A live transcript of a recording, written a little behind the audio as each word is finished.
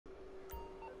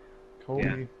Kobe.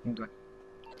 Okay. Kobe.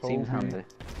 Seems handy.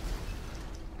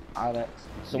 Alex.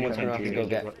 Someone's gonna have to go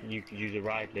get. You could use a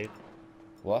ride, Luke.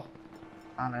 What?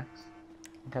 Alex.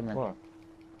 Come in. What?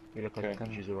 You look like you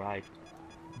could use a ride.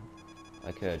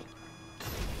 I could.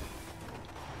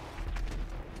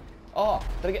 Oh,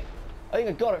 did I get? I think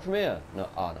I got it from here. No,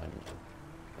 oh no, I didn't.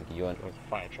 Okay, you went. It was a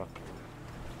fire truck.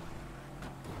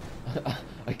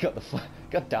 I got the fire.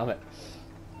 God damn it.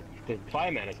 The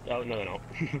fireman is. Oh, no, they're not.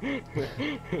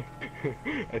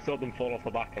 I saw them fall off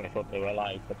the back and I thought they were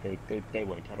alive, but they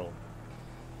weren't at all.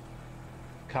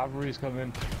 Cavalry's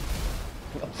coming.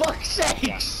 For fuck's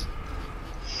sakes!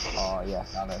 Oh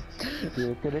yes, Alex.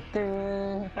 Sorry.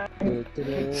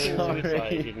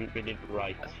 We didn't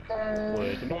write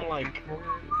words. More like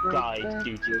died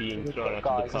due to being thrown out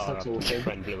of the car after his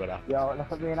friend blew it up. Yo,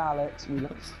 look at me and Alex. We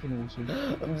look fucking awesome.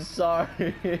 I'm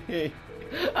sorry.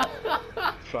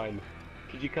 Fine.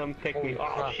 Could you come pick me?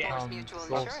 Oh shit!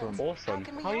 Awesome.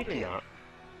 How are you doing that?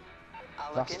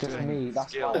 That's just me.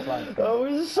 That's what I'm like. That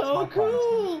was so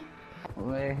cool.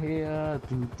 We're here.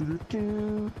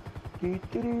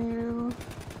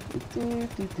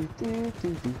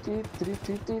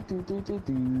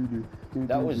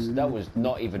 That was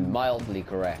not even mildly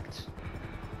correct.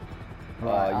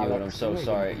 Right, oh, Alex, I'm so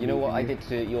sorry. You know what I did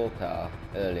to your car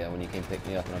earlier when you came to pick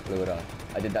me up and I blew it up?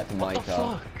 I did that to my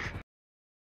car. Fuck?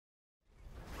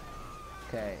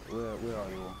 Okay, where are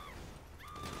you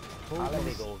all?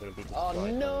 Alex. Oh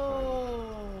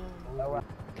no!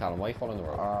 Callum, why are you following the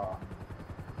road?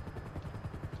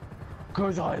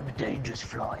 Cause I'm a dangerous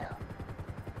flyer.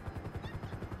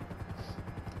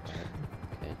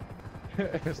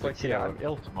 It's like, yeah, I'm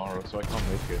ill tomorrow, so I can't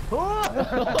make it. No,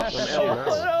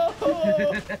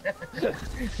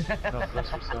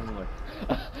 that's what sounding like.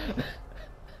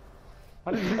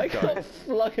 I got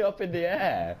flung up in the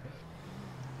air.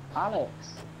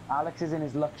 Alex is in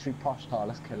his luxury posh car.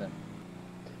 Let's kill him.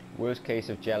 Worst case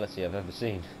of jealousy I've ever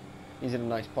seen. He's in a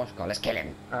nice posh car. Let's kill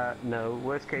him. No,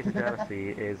 worst case of jealousy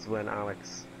is when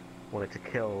Alex wanted to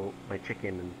kill my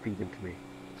chicken and feed him to me.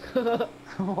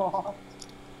 What?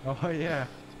 Oh yeah.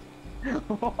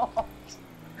 What?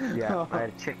 Yeah, I had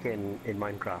a chicken in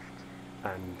Minecraft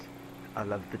and I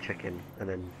loved the chicken, and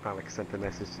then Alex sent a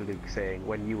message to Luke saying,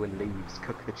 when you and Leaves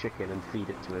cook the chicken and feed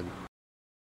it to him.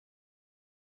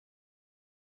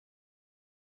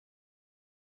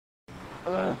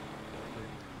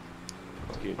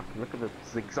 Look at the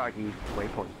zigzaggy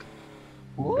waypoint.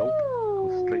 Woo! Nope.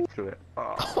 Go straight through it.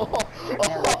 Oh.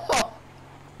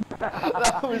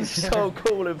 That was so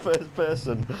cool in first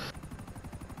person.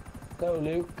 Go,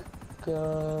 Luke.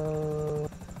 Go.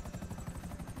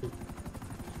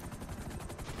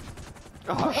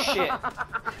 Oh shit!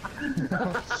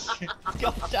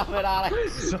 God damn it,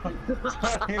 Alex! Sorry,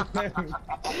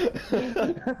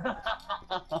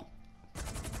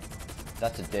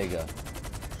 That's a digger.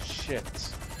 Shit.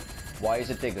 Why is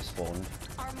a digger spawned?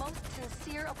 Our most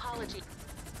sincere apology.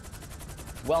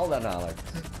 Well then, Alex.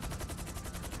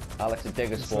 Alex, a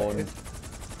digger spawned.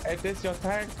 Hey, this your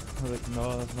tank? I was like,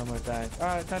 no, that's not my tank.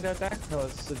 Ah, it's not your tank? No,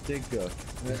 it's a digger.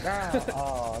 I'm like,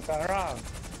 oh, I got it wrong.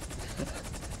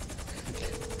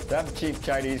 Damn cheap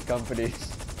Chinese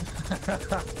companies.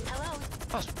 Hello.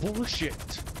 That's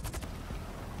bullshit.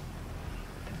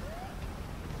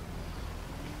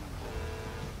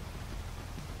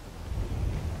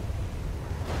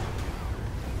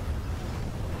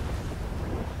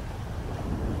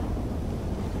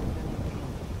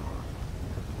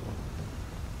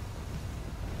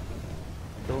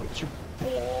 Don't you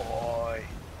boy.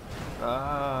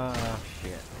 Ah.